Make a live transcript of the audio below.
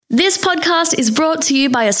This podcast is brought to you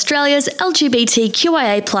by Australia's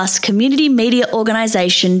LGBTQIA+ community media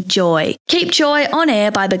organisation, Joy. Keep Joy on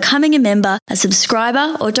air by becoming a member, a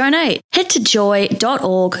subscriber or donate. Head to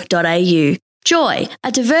joy.org.au. Joy,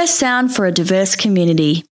 a diverse sound for a diverse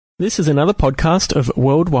community. This is another podcast of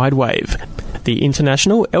World Wide Wave, the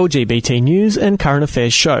international LGBT news and current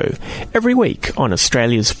affairs show, every week on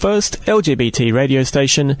Australia's first LGBT radio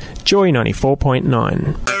station, Joy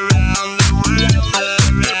 94.9.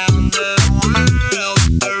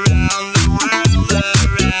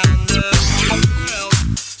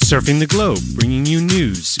 Surfing the globe, bringing you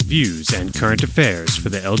news, views, and current affairs for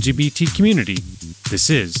the LGBT community. This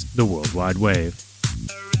is the World Wide Wave.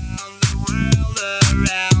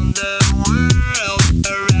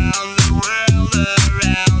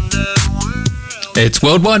 It's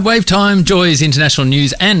World Wide Wave time, Joy's international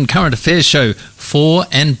news and current affairs show for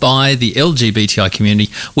and by the LGBTI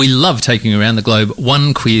community. We love taking around the globe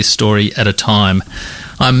one queer story at a time.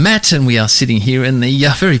 I'm Matt, and we are sitting here in the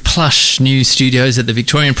very plush new studios at the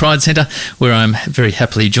Victorian Pride Centre, where I'm very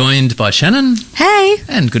happily joined by Shannon. Hey.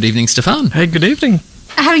 And good evening, Stefan. Hey, good evening.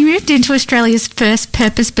 Having moved into Australia's first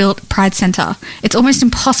purpose-built Pride Centre, it's almost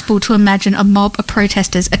impossible to imagine a mob of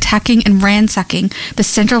protesters attacking and ransacking the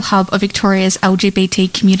central hub of Victoria's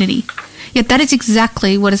LGBT community. Yet that is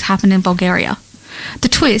exactly what has happened in Bulgaria. The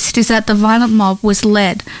twist is that the violent mob was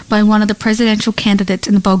led by one of the presidential candidates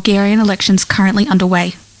in the Bulgarian elections currently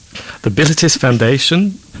underway. The Bilitis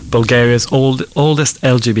Foundation, Bulgaria's oldest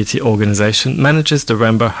LGBT organisation, manages the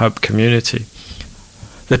Rainbow Hub community.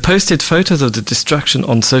 They posted photos of the destruction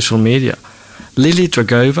on social media. Lily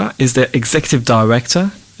Dragova is their executive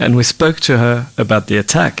director, and we spoke to her about the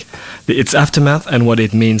attack, its aftermath, and what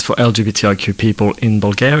it means for LGBTIQ people in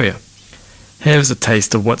Bulgaria. Here's a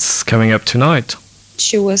taste of what's coming up tonight.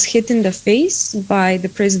 She was hit in the face by the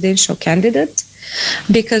presidential candidate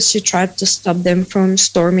because she tried to stop them from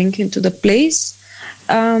storming into the place.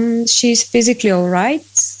 She's physically all right.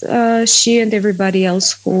 She and everybody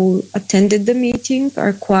else who attended the meeting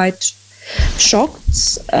are quite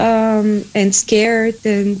shocked and scared,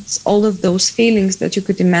 and all of those feelings that you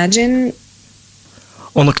could imagine.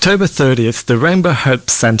 On October 30th, the Rainbow Hub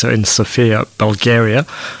Centre in Sofia, Bulgaria's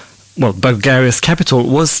capital,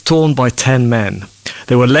 was stormed by 10 men.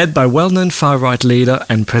 They were led by well-known far-right leader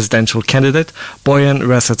and presidential candidate Boyan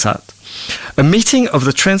Rasatat. A meeting of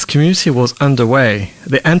the trans community was underway.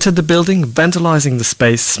 They entered the building, vandalizing the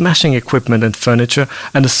space, smashing equipment and furniture,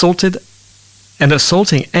 and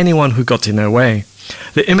assaulting anyone who got in their way.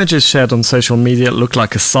 The images shared on social media look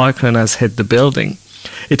like a cyclone has hit the building.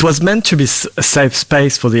 It was meant to be a safe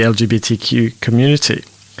space for the LGBTQ community.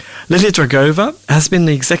 Lily Dragova has been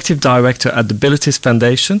the executive director at the Bilitis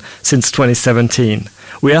Foundation since 2017.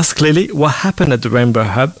 We asked Lily what happened at the Rainbow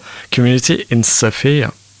Hub community in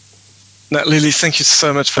Sofia. Now, Lily, thank you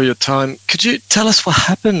so much for your time. Could you tell us what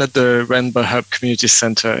happened at the Rainbow Hub Community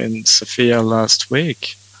Centre in Sofia last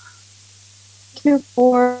week? Thank you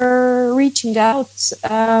for reaching out.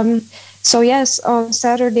 Yes, on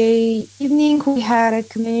Saturday evening, we had a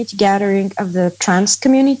community gathering of the trans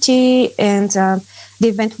community, and the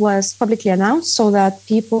event was publicly announced so that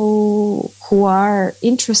people who are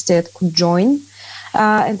interested could join.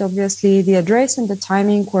 And obviously the address and the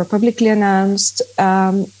timing were publicly announced,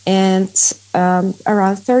 and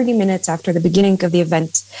around 30 minutes after the beginning of the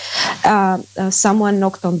event, someone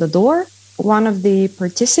knocked on the door. One of the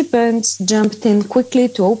participants jumped in quickly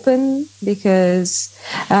to open because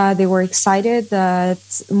they were excited that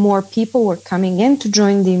more people were coming in to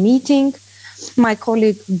join the meeting. My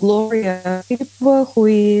colleague Gloria Filipova, who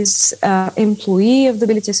is an employee of the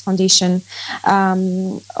Bilitis Foundation,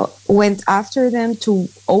 went after them to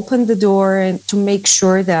open the door and to make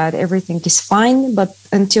sure that everything is fine. But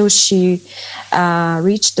until she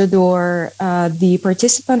reached the door, the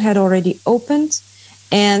participant had already opened,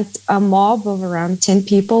 and a mob of around 10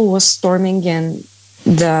 people was storming in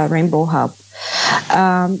the Rainbow Hub.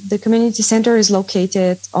 The community center is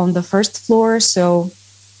located on the first floor, so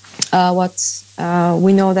what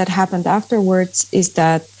we know that happened afterwards is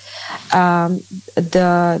that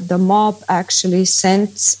the mob actually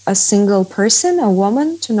sent a single person, a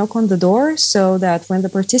woman, to knock on the door, so that when the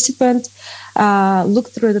participant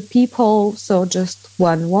looked through the peephole, so just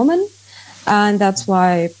one woman, and that's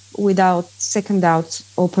why without second doubt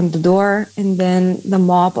opened the door, and then the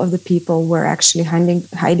mob of the people were actually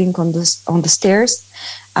hiding on the stairs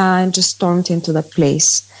and just stormed into the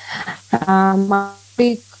place. My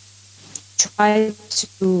colleague tried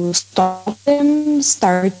to stop them,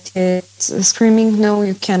 started screaming, "No,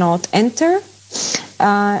 you cannot enter."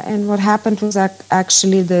 And what happened was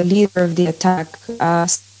actually the leader of the attack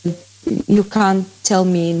you can't tell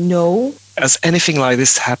me no. Has anything like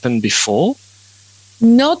this happened before?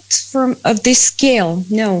 Not of this scale,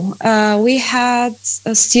 no. We had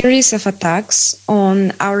a series of attacks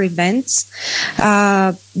on our events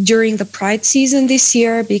during the Pride season this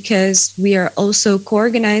year, because we are also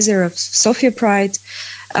co-organizer of Sofia Pride.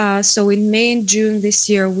 So in May and June this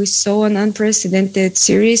year, we saw an unprecedented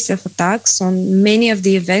series of attacks on many of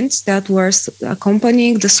the events that were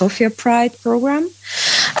accompanying the Sofia Pride program.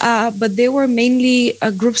 But they were mainly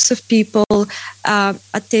groups of people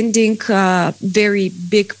attending very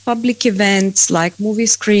big public events like movie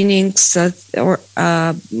screenings or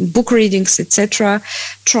book readings, etc.,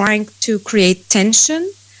 trying to create tension,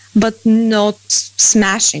 but not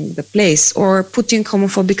smashing the place or putting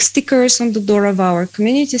homophobic stickers on the door of our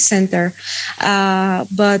community center,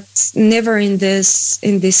 but never in this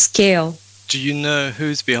scale. Do you know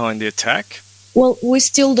who's behind the attack? Well, we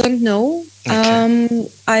still don't know. Okay.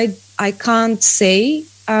 I can't say.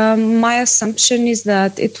 My assumption is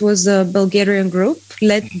that it was a Bulgarian group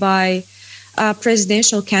led by a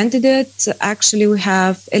presidential candidate. Actually, we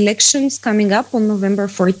have elections coming up on November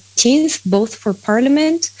 14th, both for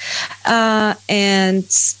parliament and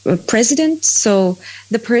president. So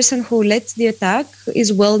the person who led the attack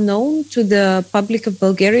is well known to the public of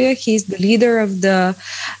Bulgaria. He's the leader of the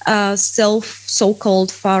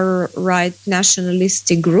so-called far-right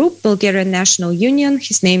nationalistic group, Bulgarian National Union.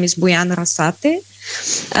 His name is Bojan Rasate.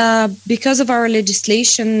 Because of our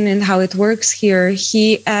legislation and how it works here,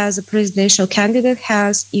 he, as a presidential candidate,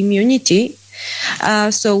 has immunity.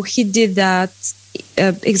 So he did that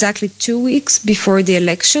exactly 2 weeks before the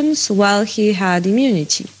elections while he had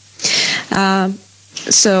immunity.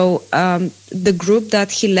 So the group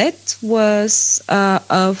that he led was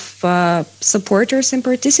of supporters and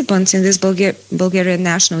participants in this Bulgarian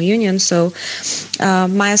National Union. So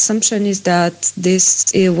my assumption is that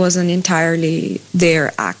it wasn't entirely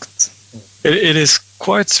their act. It is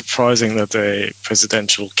quite surprising that a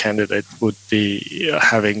presidential candidate would be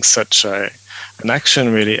having such an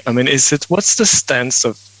action, really. I mean, what's the stance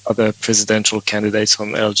of other presidential candidates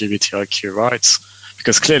on LGBTIQ rights?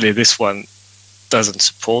 Because clearly this one doesn't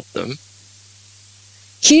support them.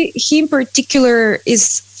 He in particular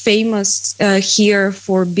is famous here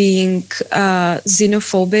for being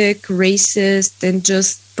xenophobic, racist, and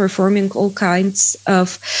just performing all kinds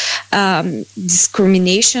of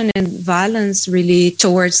discrimination and violence really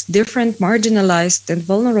towards different marginalized and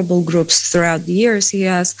vulnerable groups throughout the years. He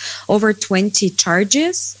has over 20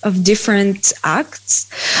 charges of different acts.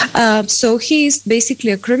 So he is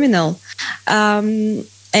basically a criminal.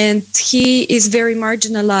 And he is very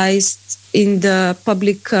marginalized in the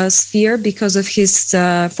public sphere because of his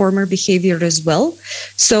former behavior as well.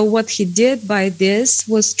 So what he did by this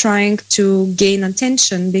was trying to gain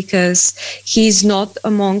attention because he's not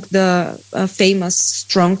among the famous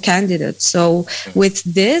strong candidates. So with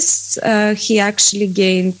this, he actually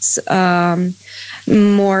gained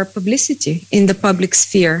more publicity in the public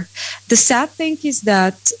sphere. The sad thing is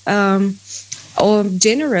that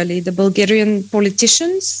generally, the Bulgarian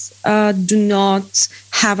politicians do not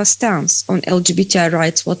have a stance on LGBTI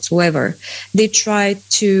rights whatsoever. They try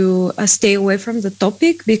to stay away from the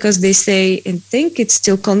topic because they say and think it's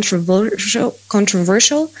still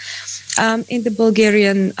controversial in the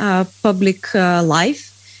Bulgarian public life.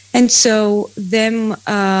 And so them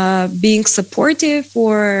being supportive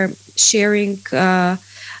or sharing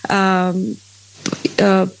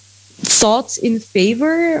thoughts in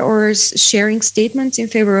favor or sharing statements in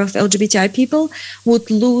favor of LGBTI people would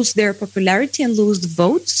lose their popularity and lose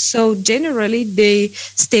votes. So generally, they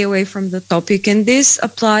stay away from the topic. And this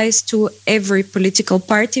applies to every political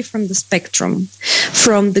party from the spectrum,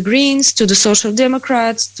 from the Greens to the Social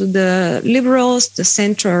Democrats, to the Liberals, the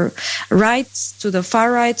center rights, to the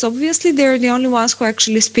far rights. Obviously, they're the only ones who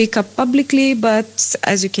actually speak up publicly. But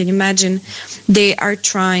as you can imagine, they are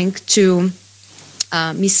trying to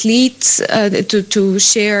mislead, to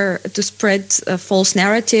share, to spread false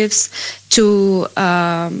narratives, to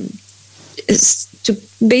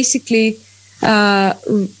basically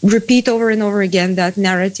repeat over and over again that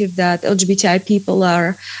narrative that LGBTI people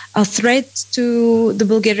are a threat to the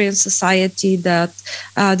Bulgarian society, that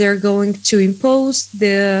they're going to impose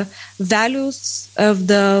the values of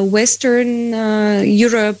the Western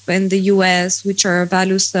Europe and the US, which are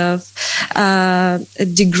values of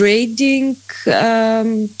degrading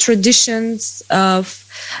traditions, of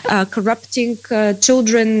corrupting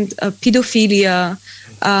children, pedophilia,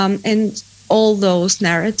 and all those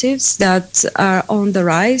narratives that are on the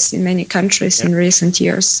rise in many countries in recent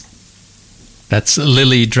years. That's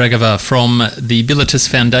Lily Dragova from the Bilitis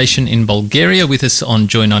Foundation in Bulgaria with us on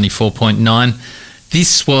Joy 94.9.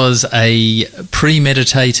 this was a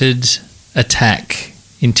premeditated attack,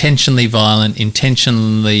 intentionally violent,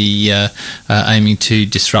 intentionally aiming to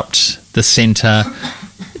disrupt the centre.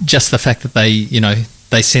 Just the fact that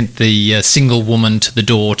they sent the single woman to the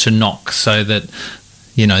door to knock so that,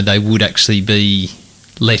 they would actually be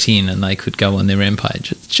let in and they could go on their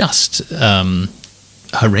rampage. It's just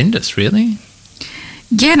horrendous, really.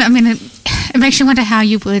 Yeah, I mean, it makes you wonder how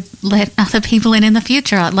you would let other people in the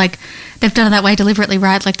future. Like, they've done it that way deliberately,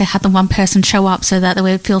 right? Like, they had the one person show up so that they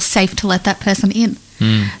would feel safe to let that person in.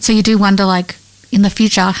 So you do wonder, like, in the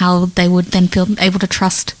future, how they would then feel able to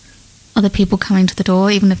trust other people coming to the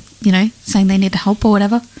door, even if, saying they need help or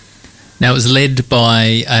whatever. Now, it was led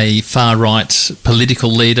by a far-right political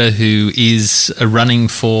leader who is running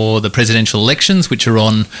for the presidential elections, which are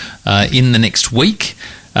on in the next week.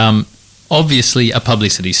 Obviously a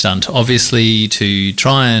publicity stunt, obviously to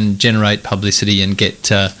try and generate publicity and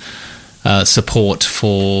get support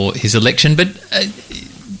for his election. But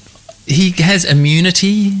he has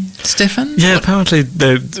immunity, Stefan? Yeah, apparently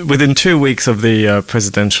within 2 weeks of the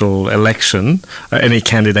presidential election, any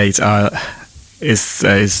candidate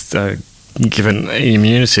is given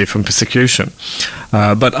immunity from persecution.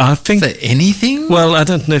 But I think... For anything? Well, I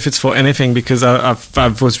don't know if it's for anything, because I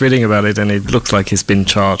was reading about it and it looks like he's been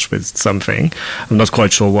charged with something. I'm not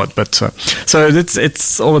quite sure what, but... so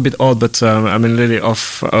it's all a bit odd, but Lily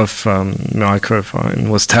off microphone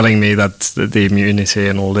was telling me that the immunity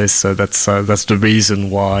and all this, so that's the reason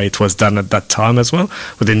why it was done at that time as well,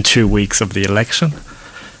 within 2 weeks of the election.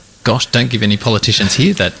 Gosh, don't give any politicians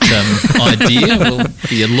here that idea. Will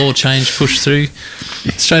be a law change pushed through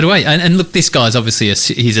straight away. And look, this guy's obviously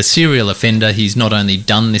he's a serial offender. He's not only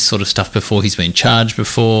done this sort of stuff before, he's been charged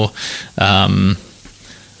before. He's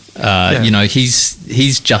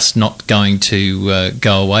just not going to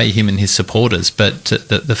go away, him and his supporters. But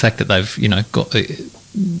the fact that they've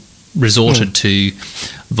resorted to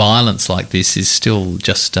violence like this is still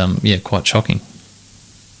just quite shocking.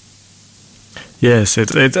 Yes,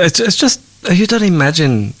 it's just, you don't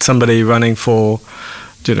imagine somebody running for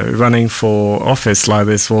office like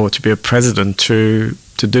this, or to be a president to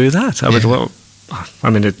do that.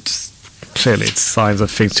 It's clearly it's signs of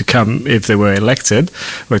things to come if they were elected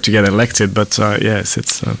or to get elected. But yes,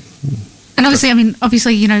 it's. And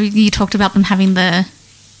obviously, you talked about them having the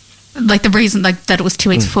reason that it was 2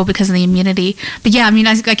 weeks before because of the immunity. But yeah,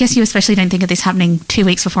 I guess you especially don't think of this happening 2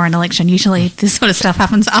 weeks before an election. Usually this sort of stuff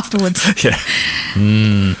happens afterwards. Yeah.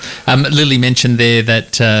 Lily mentioned there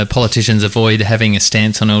that politicians avoid having a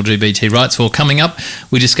stance on LGBT rights. Well, coming up,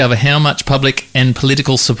 we discover how much public and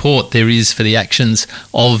political support there is for the actions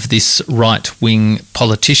of this right-wing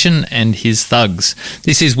politician and his thugs.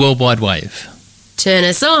 This is Worldwide Wave. Turn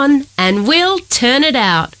us on and we'll turn it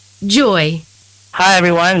out. Joy. Hi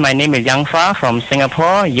everyone, my name is Yang Fa from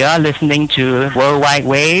Singapore. You're listening to Worldwide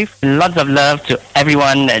Wave. Lots of love to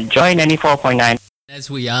everyone at Joy 94.9.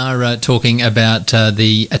 As we are talking about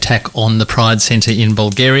the attack on the Pride Centre in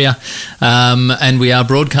Bulgaria, and we are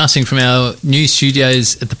broadcasting from our new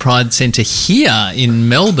studios at the Pride Centre here in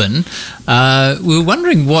Melbourne, we were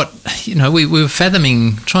wondering what, we were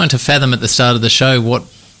trying to fathom at the start of the show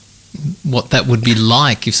what that would be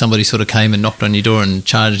like if somebody sort of came and knocked on your door and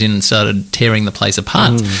charged in and started tearing the place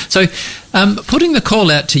apart. So putting the call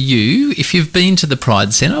out to you, if you've been to the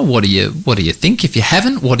Pride Centre, what do you think? If you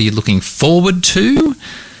haven't, what are you looking forward to?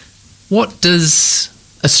 What does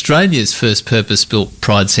Australia's first purpose-built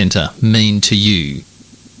Pride Centre mean to you?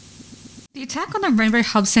 The attack on the Rainbow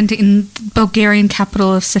Hub Centre in the Bulgarian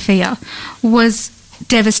capital of Sofia was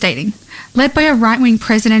devastating. Led by a right-wing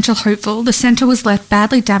presidential hopeful, the centre was left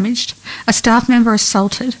badly damaged, a staff member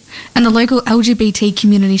assaulted, and the local LGBT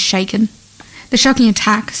community shaken. The shocking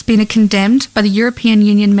attack has been condemned by the European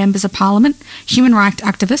Union members of Parliament, human rights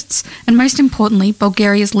activists, and most importantly,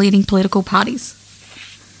 Bulgaria's leading political parties.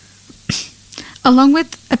 Along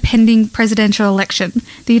with a pending presidential election,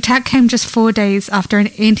 the attack came just 4 days after an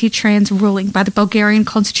anti-trans ruling by the Bulgarian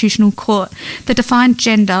Constitutional Court that defined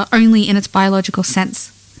gender only in its biological sense.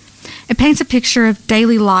 It paints a picture of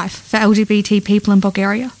daily life for LGBT people in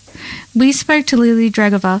Bulgaria. We spoke to Lily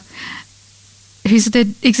Dragova, who's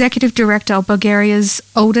the executive director of Bulgaria's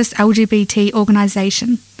oldest LGBT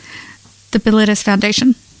organisation, the Bilitis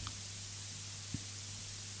Foundation.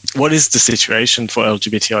 What is the situation for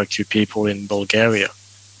LGBTIQ people in Bulgaria?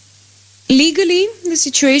 Legally, the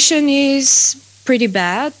situation is pretty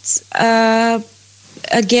bad.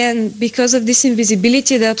 Again, because of this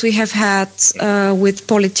invisibility that we have had with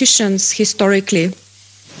politicians historically,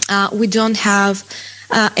 we don't have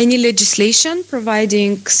any legislation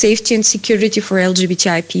providing safety and security for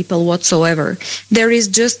LGBTI people whatsoever. There is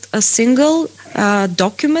just a single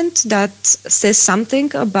document that says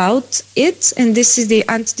something about it, and this is the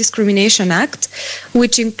Anti-Discrimination Act,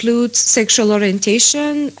 which includes sexual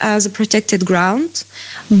orientation as a protected ground.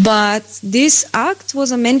 But this act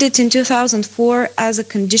was amended in 2004 as a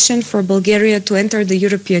condition for Bulgaria to enter the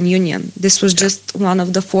European Union. This was just one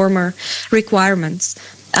of the former requirements.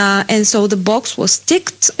 And so the box was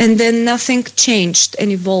ticked, and then nothing changed and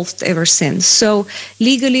evolved ever since. So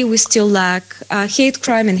legally, we still lack hate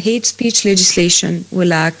crime and hate speech legislation. We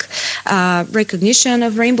lack recognition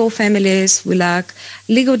of rainbow families. We lack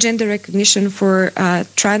legal gender recognition for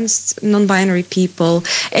trans, non-binary people.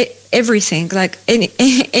 Everything, like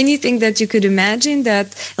anything that you could imagine that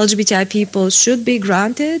LGBTI people should be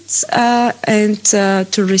granted and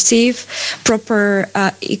to receive proper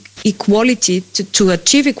equality, to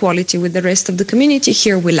achieve equality with the rest of the community,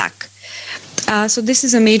 here we lack. So this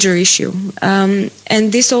is a major issue.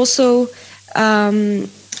 And this also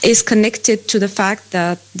is connected to the fact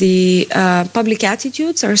that the public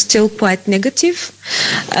attitudes are still quite negative.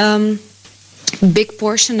 Big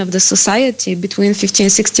portion of the society, between 50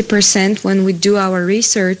 and 60%, when we do our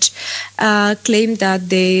research, claim that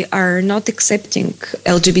they are not accepting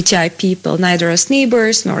LGBTI people, neither as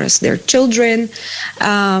neighbors nor as their children,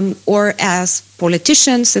 or as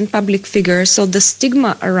politicians and public figures. So the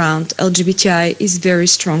stigma around LGBTI is very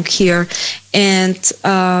strong here, and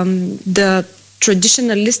the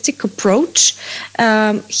traditionalistic approach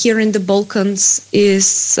here in the Balkans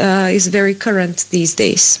is very current these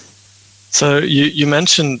days. So you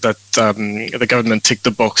mentioned that the government ticked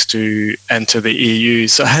the box to enter the EU.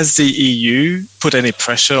 So has the EU put any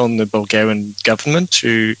pressure on the Bulgarian government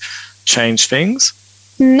to change things?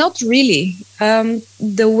 Not really.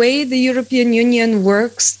 The way the European Union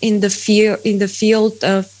works in the field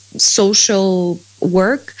of social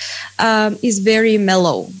work is very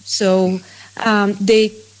mellow. So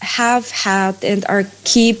they have had and are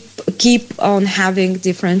keep on having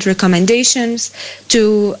different recommendations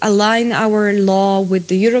to align our law with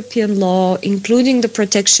the European law, including the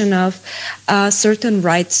protection of certain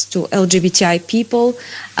rights to LGBTI people,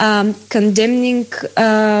 condemning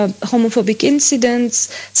homophobic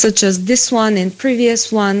incidents such as this one and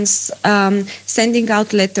previous ones, sending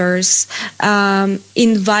out letters,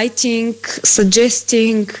 inviting,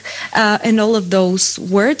 suggesting, and all of those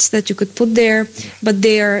words that you could put there, but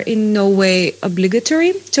they are in no way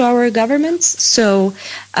obligatory to our governments. So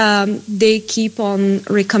they keep on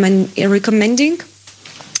recommending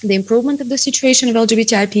the improvement of the situation of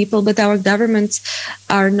LGBTI people, but our governments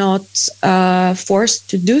are not forced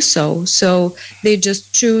to do so. So they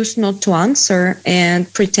just choose not to answer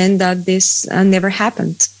and pretend that this never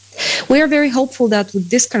happened. We are very hopeful that with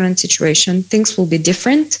this current situation, things will be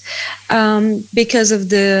different because of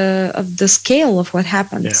the scale of what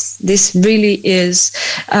happens. Yeah. This really is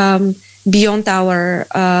beyond our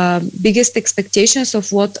biggest expectations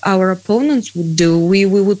of what our opponents would do. We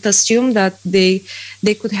would assume that they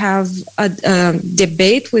could have a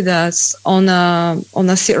debate with us on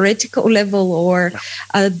a theoretical level or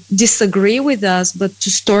disagree with us, but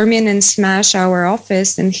to storm in and smash our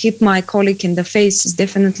office and hit my colleague in the face is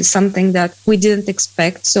definitely something that we didn't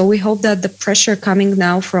expect. So we hope that the pressure coming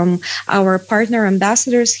now from our partner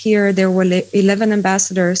ambassadors here, there were 11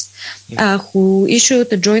 ambassadors who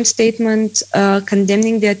issued a joint statement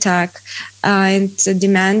condemning the attack and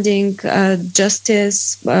demanding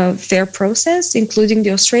justice, fair process, including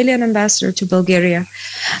the Australian ambassador to Bulgaria.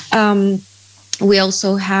 We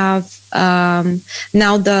also have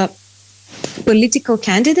now the political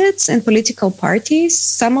candidates and political parties.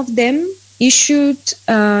 Some of them issued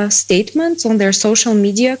statements on their social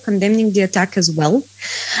media condemning the attack as well.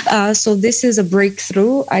 So this is a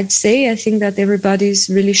breakthrough, I'd say. I think that everybody's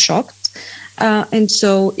really shocked. And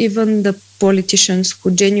so even the politicians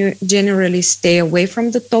who generally stay away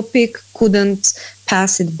from the topic couldn't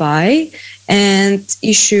pass it by and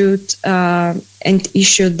issued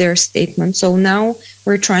their statement. So now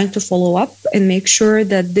we're trying to follow up and make sure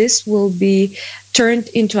that this will be turned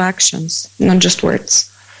into actions, not just words.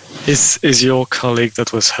 Is your colleague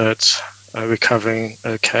that was hurt recovering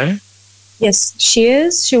okay? Yes, she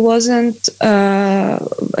is. She wasn't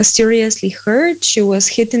seriously hurt. She was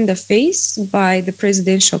hit in the face by the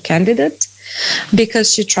presidential candidate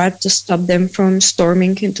because she tried to stop them from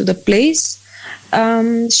storming into the place.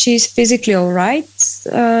 She's physically all right.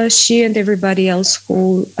 She and everybody else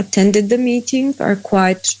who attended the meeting are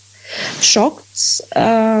quite shocked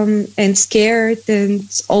and scared and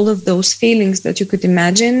all of those feelings that you could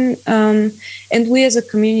imagine. And we as a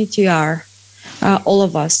community are. all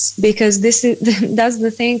of us, because that's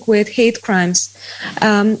the thing with hate crimes.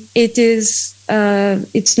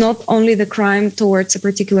 It's not only the crime towards a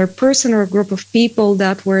particular person or a group of people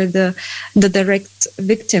that were the direct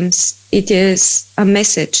victims. It is a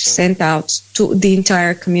message sent out to the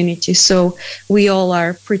entire community. So we all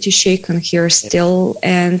are pretty shaken here still,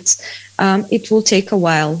 and it will take a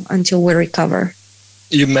while until we recover.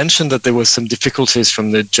 You mentioned that there were some difficulties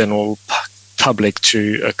from the general public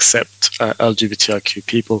to accept LGBTIQ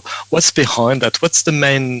people. What's behind that? What's the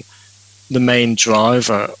main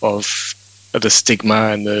driver of the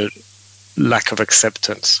stigma and the lack of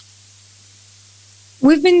acceptance?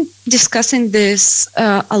 We've been discussing this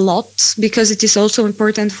a lot, because it is also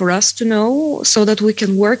important for us to know, so that we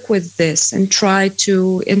can work with this and try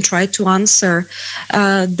to answer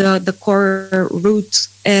the core root.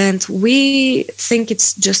 And we think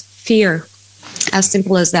it's just fear, as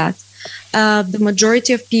simple as that. The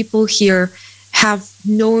majority of people here have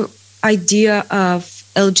no idea of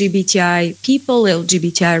LGBTI people,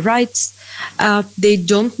 LGBTI rights. They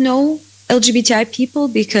don't know LGBTI people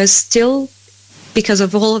because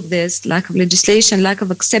of all of this, lack of legislation, lack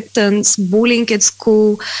of acceptance, bullying at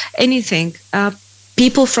school, anything.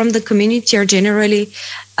 People from the community are generally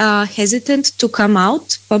hesitant to come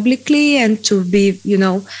out publicly and to be,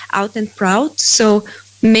 out and proud. So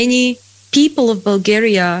many people of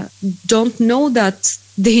Bulgaria don't know that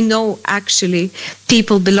they know actually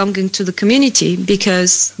people belonging to the community,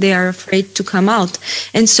 because they are afraid to come out.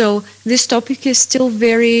 And so this topic is still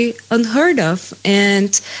very unheard of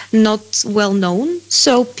and not well known.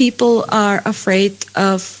 So people are afraid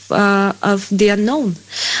of the unknown.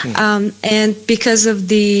 And because of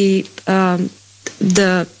the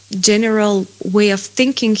general way of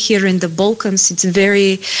thinking here in the Balkans, it's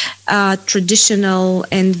very traditional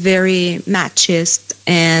and very machist,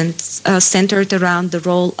 and centered around the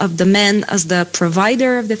role of the man as the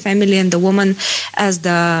provider of the family and the woman as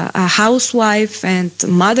the housewife and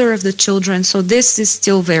mother of the children. So this is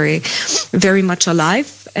still very, very much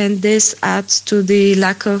alive, and this adds to the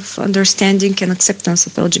lack of understanding and acceptance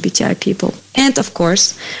of LGBTI people. And of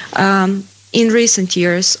course, in recent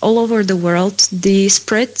years, all over the world, the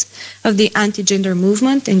spread of the anti-gender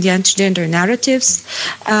movement and the anti-gender narratives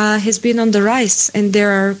has been on the rise. And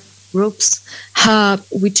there are groups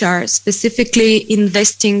which are specifically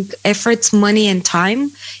investing efforts, money, and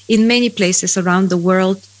time in many places around the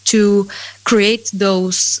world to create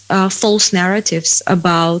those false narratives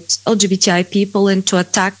about LGBTI people and to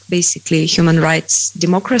attack basically human rights,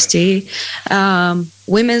 democracy,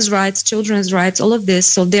 women's rights, children's rights, all of this.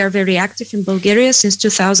 So they are very active in Bulgaria since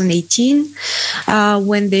 2018,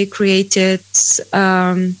 when they created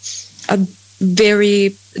a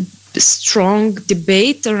very strong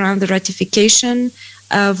debate around the ratification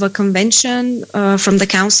of a convention from the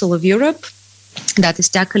Council of Europe that is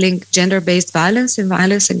tackling gender-based violence and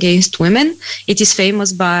violence against women. It is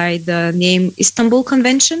famous by the name Istanbul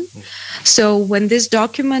Convention. So when this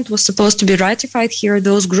document was supposed to be ratified here,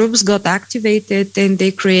 those groups got activated and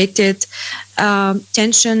they created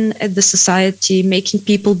tension at the society, making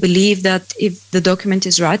people believe that if the document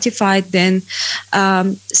is ratified, then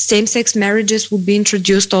same-sex marriages will be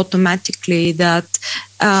introduced automatically, that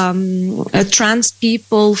trans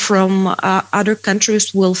people from other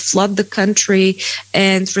countries will flood the country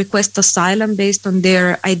and request asylum based on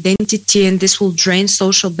their identity, and this will drain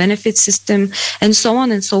social benefit system, and so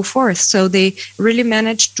on and so forth. So they really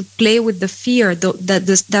managed to play with the fear,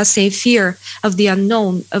 that same fear of the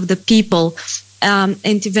unknown of the people.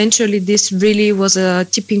 And eventually this really was a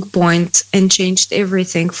tipping point and changed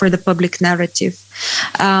everything for the public narrative.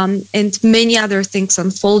 And many other things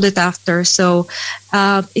unfolded after. So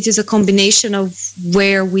it is a combination of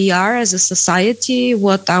where we are as a society,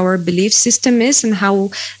 what our belief system is, and how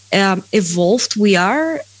evolved we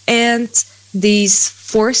are, and these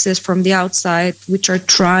forces from the outside which are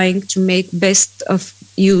trying to make best of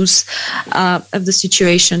use of the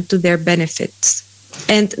situation to their benefit.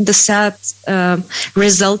 And the sad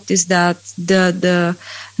result is that the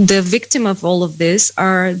victim of all of this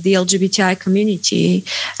are the LGBTI community,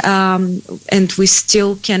 and we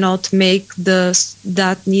still cannot make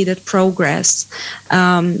that needed progress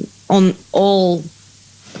on all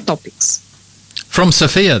topics. From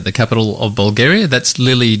Sofia, the capital of Bulgaria, that's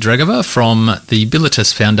Lily Dragova from the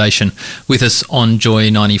Bilitis Foundation with us on Joy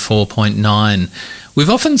 94.9. We've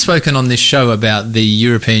often spoken on this show about the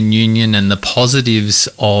European Union and the positives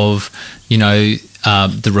of,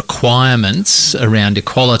 the requirements around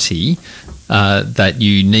equality that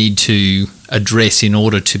you need to address in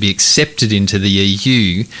order to be accepted into the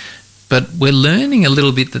EU. But we're learning a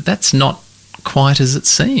little bit that that's not quite as it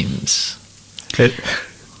seems.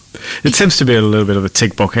 It seems to be a little bit of a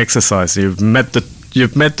tick box exercise. You've met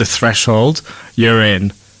the threshold, you're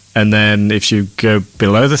in, and then if you go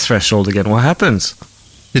below the threshold again, what happens?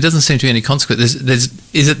 There doesn't seem to be any consequence.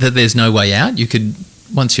 Is it that there's no way out?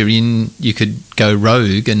 Once you're in, you could go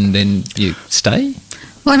rogue and then you stay?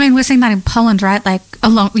 Well, I mean, we're seeing that in Poland, right? Like a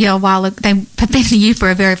while ago, they have been in the EU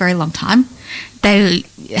for a very, very long time. They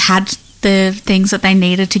had the things that they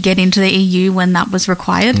needed to get into the EU when that was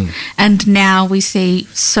required. And now we see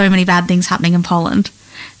so many bad things happening in Poland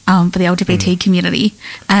for the LGBT community.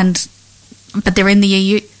 But they're in the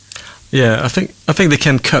EU. Yeah, I think they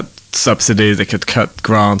can cut subsidies, they could cut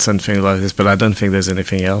grants and things like this, but I don't think there's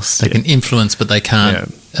anything else. They can influence, but they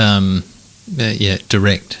can't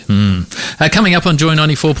direct. Coming up on Joy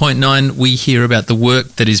 94.9, we hear about the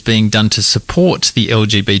work that is being done to support the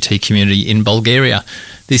LGBT community in Bulgaria.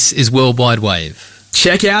 This is Worldwide Wave.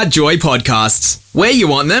 Check out Joy podcasts where you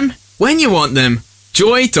want them, when you want them.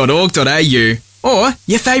 Joy.org.au or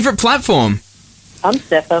your favourite platform. I'm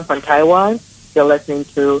Stefan from Taiwan. You're listening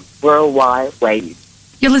to Worldwide Wave.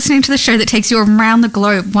 You're listening to the show that takes you around the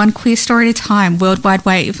globe, one queer story at a time, Worldwide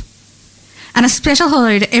Wave. And a special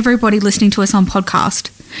hello to everybody listening to us on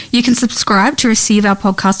podcast. You can subscribe to receive our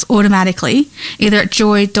podcasts automatically, either at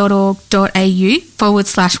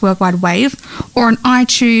joy.org.au/Worldwide Wave or on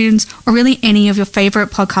iTunes or really any of your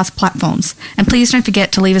favourite podcast platforms. And please don't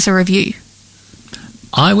forget to leave us a review.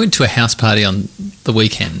 I went to a house party on the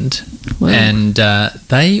weekend and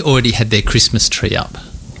they already had their Christmas tree up.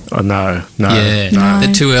 Oh, no. Yeah, no.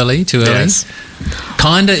 They're too early. Yes.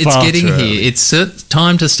 Kinda, it's Far getting too here. early. It's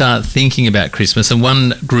time to start thinking about Christmas. And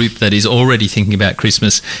one group that is already thinking about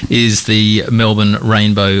Christmas is the Melbourne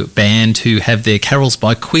Rainbow Band, who have their Carols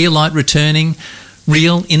by Queer Light returning,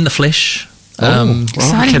 real in the flesh. We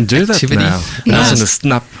can do activity. that now. That's in the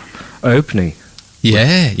snap opening.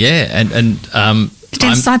 Yeah. And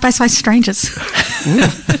Dance side by side strangers.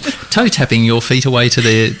 toe tapping your feet away to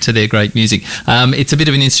their great music. It's a bit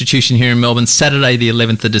of an institution here in Melbourne. Saturday the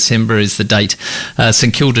 11th of December is the date.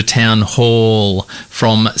 St Kilda Town Hall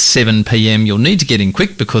from 7 p.m. You'll need to get in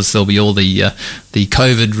quick because there'll be all the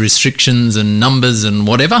COVID restrictions and numbers and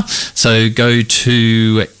whatever. So go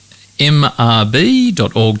to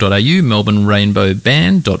mrb.org.au,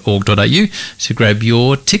 melbournerainbowband.org.au to grab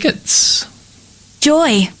your tickets.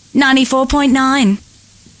 Joy 94.9.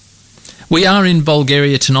 We are in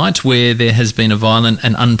Bulgaria tonight, where there has been a violent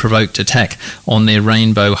and unprovoked attack on their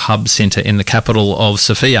Rainbow Hub Centre in the capital of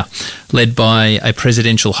Sofia. Led by a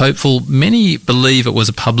presidential hopeful, many believe it was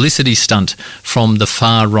a publicity stunt from the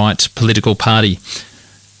far-right political party.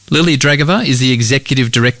 Lily Dragova is the executive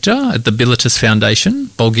director at the Bilitis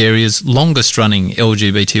Foundation, Bulgaria's longest-running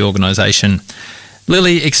LGBT organisation.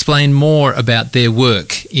 Lily explained more about their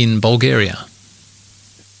work in Bulgaria.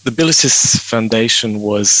 The Bilitis Foundation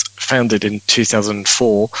was founded in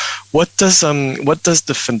 2004. What does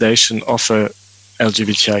the foundation offer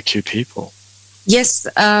LGBTIQ people? Yes,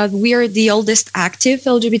 we are the oldest active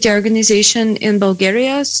LGBT organization in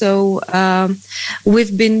Bulgaria. So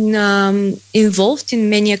we've been involved in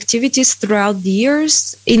many activities throughout the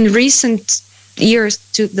years. In recent years,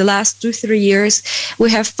 to the last 2-3 years, we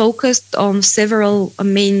have focused on several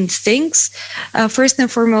main things. First and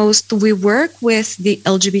foremost, we work with the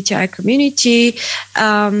LGBTI community,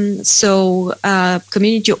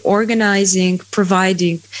 community organizing,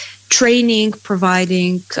 providing training,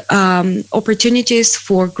 providing opportunities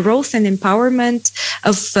for growth and empowerment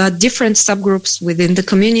of different subgroups within the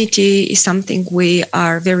community is something we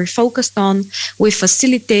are very focused on. We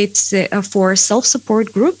facilitate for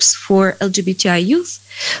self-support groups for LGBTI youth,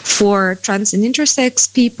 for trans and intersex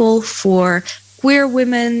people, for queer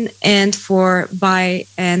women, and for bi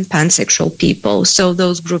and pansexual people. So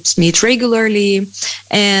those groups meet regularly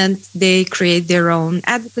and they create their own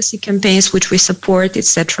advocacy campaigns, which we support,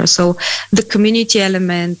 etc. So the community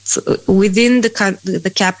element within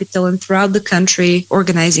the capital and throughout the country,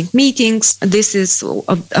 organizing meetings, this is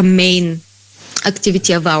a main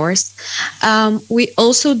activity of ours. We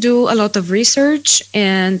also do a lot of research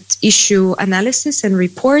and issue analysis and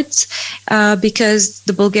reports because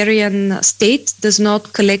the Bulgarian state does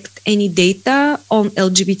not collect any data on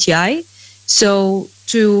LGBTI. So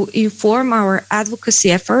to inform our advocacy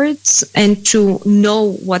efforts and to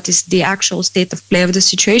know what is the actual state of play of the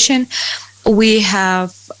situation, we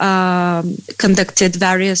have conducted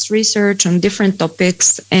various research on different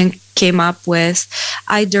topics and came up with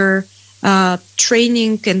either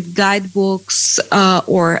training and guidebooks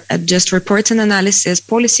or just reports and analysis,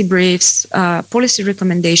 policy briefs, policy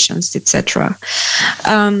recommendations, etc.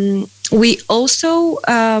 We also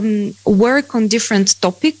work on different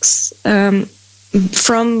topics.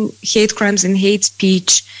 from hate crimes and hate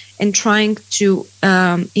speech, and trying to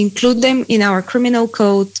include them in our criminal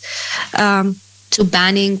code, to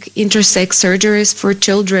banning intersex surgeries for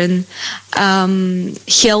children,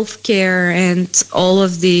 healthcare, and all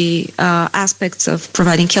of the aspects of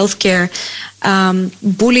providing healthcare,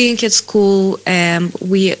 bullying at school.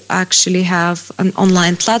 We actually have an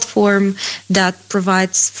online platform that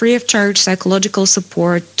provides free of charge psychological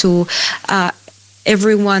support to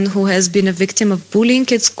everyone who has been a victim of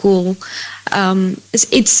bullying at school.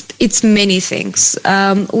 It's many things.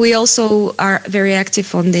 We also are very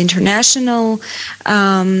active on the international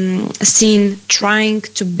scene, trying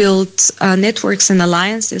to build networks and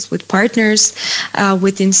alliances with partners,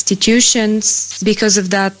 with institutions, because of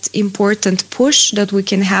that important push that we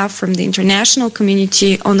can have from the international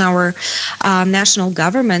community on our national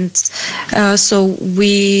government. So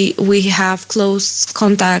we have close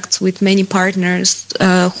contacts with many partners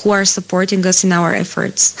who are supporting us in our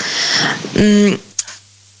efforts. We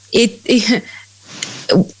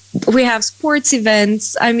have sports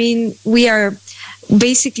events. I mean, we are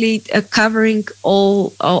basically covering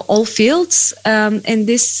all fields, and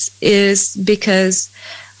this is because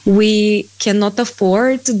we cannot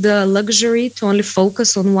afford the luxury to only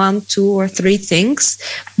focus on 1, 2, or 3 things,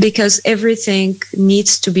 because everything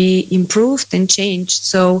needs to be improved and changed.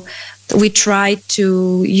 So we try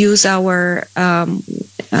to use our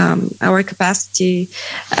capacity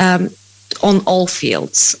on all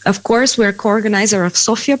fields. Of course, we're co-organizer of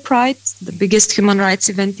Sofia Pride, the biggest human rights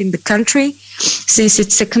event in the country, since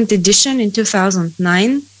its second edition in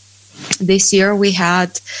 2009. This year we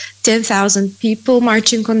had 10,000 people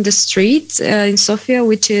marching on the street in Sofia,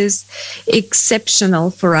 which is exceptional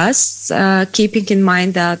for us, keeping in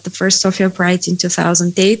mind that the first Sofia Pride in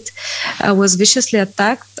 2008 was viciously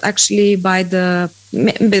attacked, actually by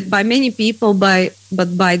many people, but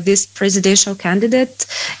by this presidential candidate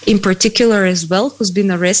in particular as well, who's been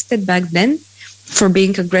arrested back then for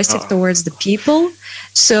being aggressive towards the people.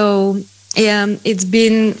 So it's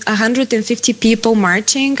been 150 people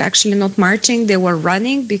marching, actually not marching, they were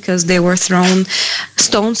running because they were thrown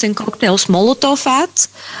stones and cocktails Molotov at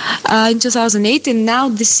in 2008. And now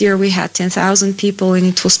this year we had 10,000 people, and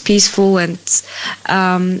it was peaceful, and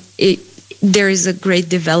there is a great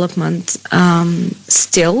development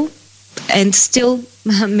still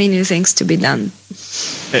many things to be done.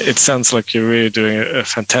 It sounds like you're really doing a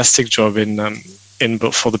fantastic job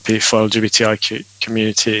for the LGBTI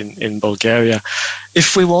community in Bulgaria.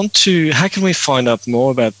 If we want to, how can we find out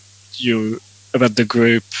more about you, about the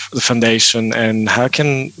group, the foundation, and how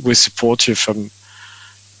can we support you from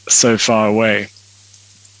so far away?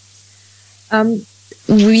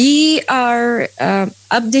 We are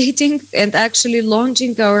updating and actually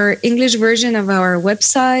launching our English version of our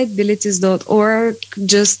website, bilitis.org,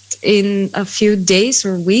 just in a few days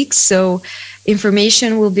or weeks. So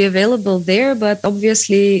information will be available there, but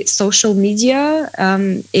obviously social media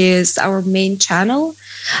is our main channel.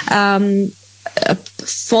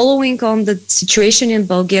 Following on the situation in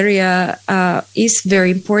Bulgaria is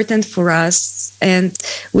very important for us, and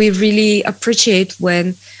we really appreciate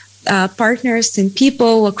when partners and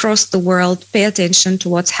people across the world pay attention to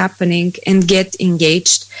what's happening and get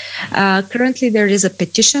engaged. Currently, there is a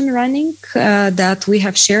petition running that we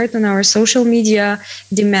have shared on our social media,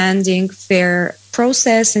 demanding fair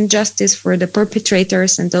process and justice for the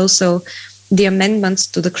perpetrators, and also the amendments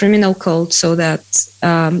to the criminal code so that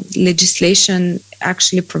legislation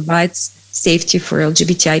actually provides safety for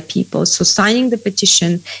LGBTI people. So signing the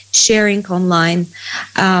petition, sharing online,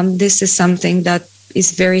 this is something that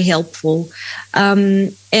is very helpful.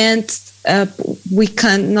 And we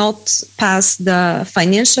cannot pass the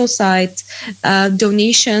financial side.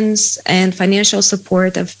 Donations and financial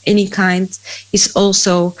support of any kind is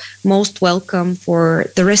also most welcome for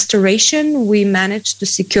the restoration. We managed to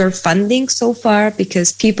secure funding so far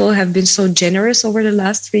because people have been so generous over the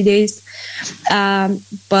last 3 days.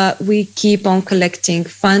 But we keep on collecting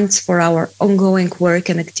funds for our ongoing work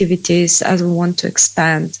and activities as we want to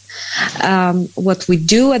expand what we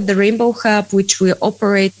do at the Rainbow Hub, which we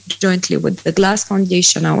operate jointly with the Glass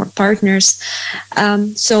Foundation, our partners.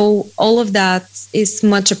 So all of that is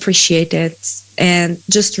much appreciated, and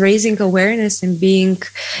just raising awareness and being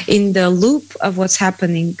in the loop of what's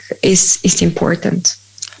happening is important.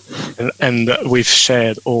 And we've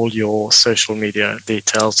shared all your social media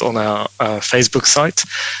details on our Facebook site.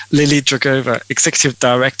 Lily Dragova, Executive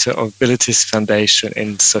Director of Bilitis Foundation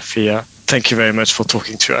in Sofia. Thank you very much for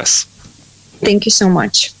talking to us. Thank you so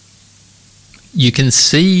much. You can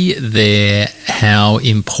see there how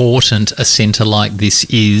important a centre like this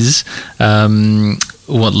is.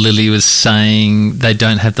 what Lily was saying, they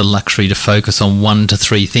don't have the luxury to focus on 1 to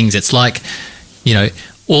 3 things. It's like, you know,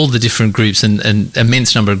 all the different groups and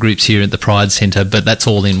immense number of groups here at the Pride Centre, but that's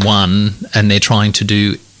all in one, and they're trying to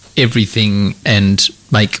do everything and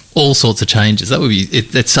make all sorts of changes. That would be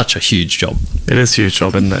it's such a huge job. It is a huge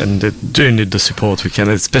job, and they do need the support we can,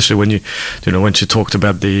 especially when when she talked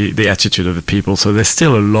about the attitude of the people. So there's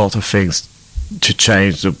still a lot of things to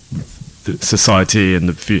change the society and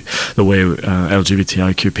the way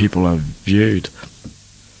LGBTIQ people are viewed.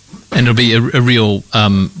 And it'll be a real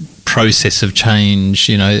process of change.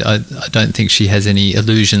 You know, I don't think she has any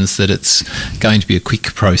illusions that it's going to be a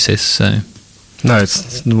quick process. So. No,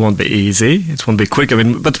 it won't be easy. It won't be quick. I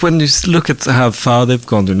mean, but when you look at how far they've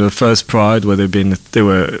gone, the first Pride where they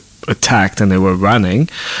were attacked and they were running.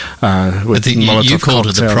 With I think you called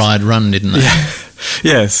it the Pride Run, didn't they? Yeah.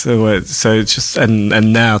 Yes. So it's just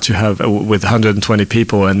and now to have with 120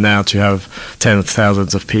 people, and now to have tens of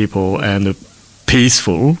thousands of people and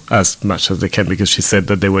peaceful as much as they can, because she said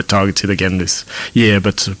that they were targeted again this year,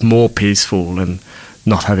 but more peaceful and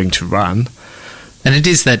not having to run. And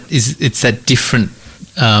it's that different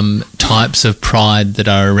types of pride that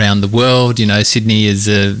are around the world. You know, Sydney is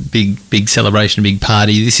a big celebration, a big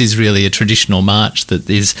party. This is really a traditional march that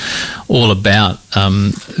is all about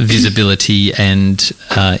visibility and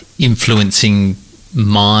influencing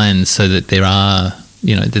minds, so that there are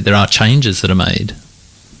changes that are made.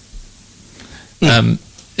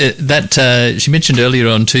 She mentioned earlier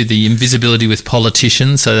on too the invisibility with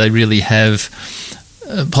politicians. So they really have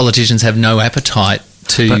politicians have no appetite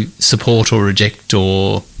to support or reject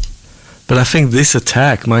or. But I think this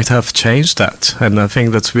attack might have changed that, and I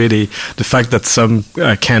think that's really the fact that some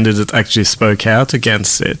candidate actually spoke out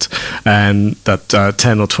against it, and that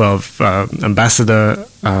 10 or 12 ambassador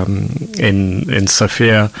in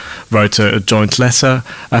Sofia wrote a joint letter.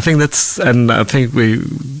 I think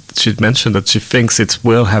she'd mentioned that she thinks it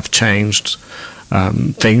will have changed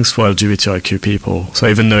things for LGBTIQ people. So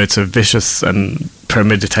even though it's a vicious and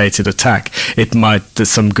premeditated attack,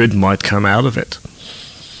 some good might come out of it.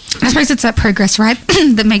 I suppose it's that progress, right,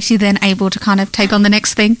 that makes you then able to kind of take on the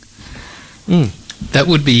next thing. That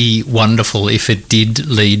would be wonderful if it did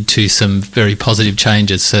lead to some very positive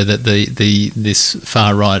changes, so that this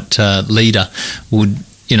far right leader would,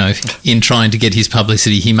 you know, in trying to get his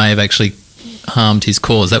publicity, he may have actually harmed his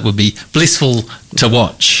cause. That would be blissful to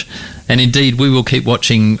watch. And indeed, we will keep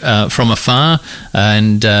watching from afar,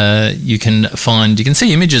 and you can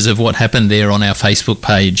see images of what happened there on our Facebook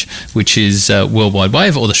page, which is Worldwide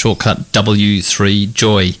Wave, or the shortcut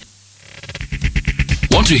W3Joy.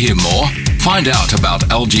 Want to hear more? Find out about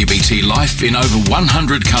LGBT life in over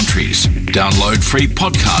 100 countries. Download free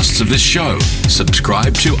podcasts of this show.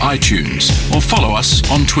 Subscribe to iTunes or follow us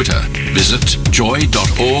on Twitter. Visit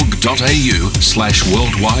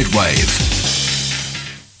joy.org.au/worldwidewave.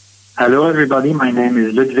 Hello, everybody. My name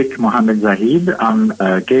is Ludwig Mohamed Zahid. I'm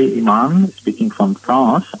a gay imam speaking from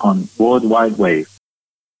France on Worldwide Wave.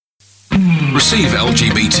 Receive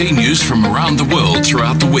LGBT news from around the world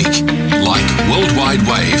throughout the week. Like Worldwide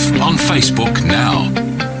Wave on Facebook now.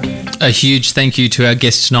 A huge thank you to our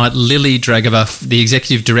guest tonight, Lily Dragova, the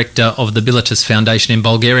Executive Director of the Bilitis Foundation in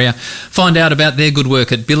Bulgaria. Find out about their good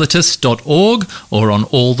work at bilitis.org or on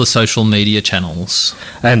all the social media channels.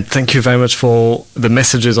 And thank you very much for the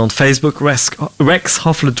messages on Facebook. Rex,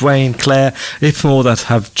 Hoffler, Dwayne, Claire, if more that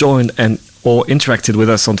have joined or interacted with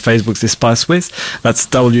us on Facebook this past week. That's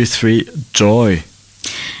W3Joy.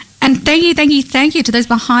 And thank you to those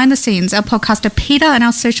behind the scenes, our podcaster Peter and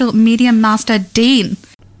our social media master Dean.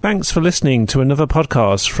 Thanks for listening to another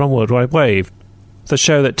podcast from Worldwide Wave, the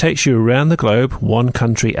show that takes you around the globe, one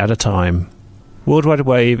country at a time. Worldwide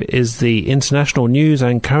Wave is the international news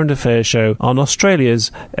and current affairs show on Australia's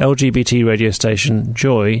LGBT radio station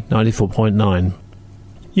Joy 94.9.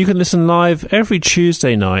 You can listen live every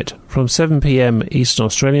Tuesday night from 7 p.m. Eastern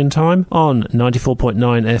Australian Time on 94.9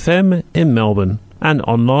 FM in Melbourne and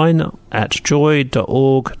online at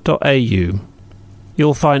joy.org.au.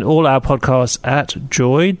 You'll find all our podcasts at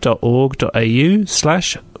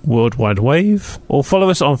joy.org.au/worldwidewave, or follow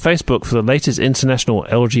us on Facebook for the latest international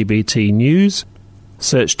LGBT news.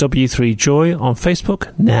 Search W3Joy on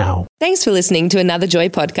Facebook now. Thanks for listening to another Joy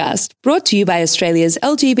podcast, brought to you by Australia's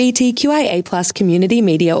LGBTQIA+ community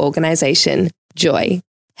media organisation, Joy.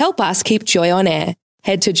 Help us keep Joy on air.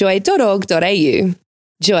 Head to joy.org.au.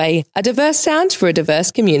 Joy, a diverse sound for a diverse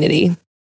community.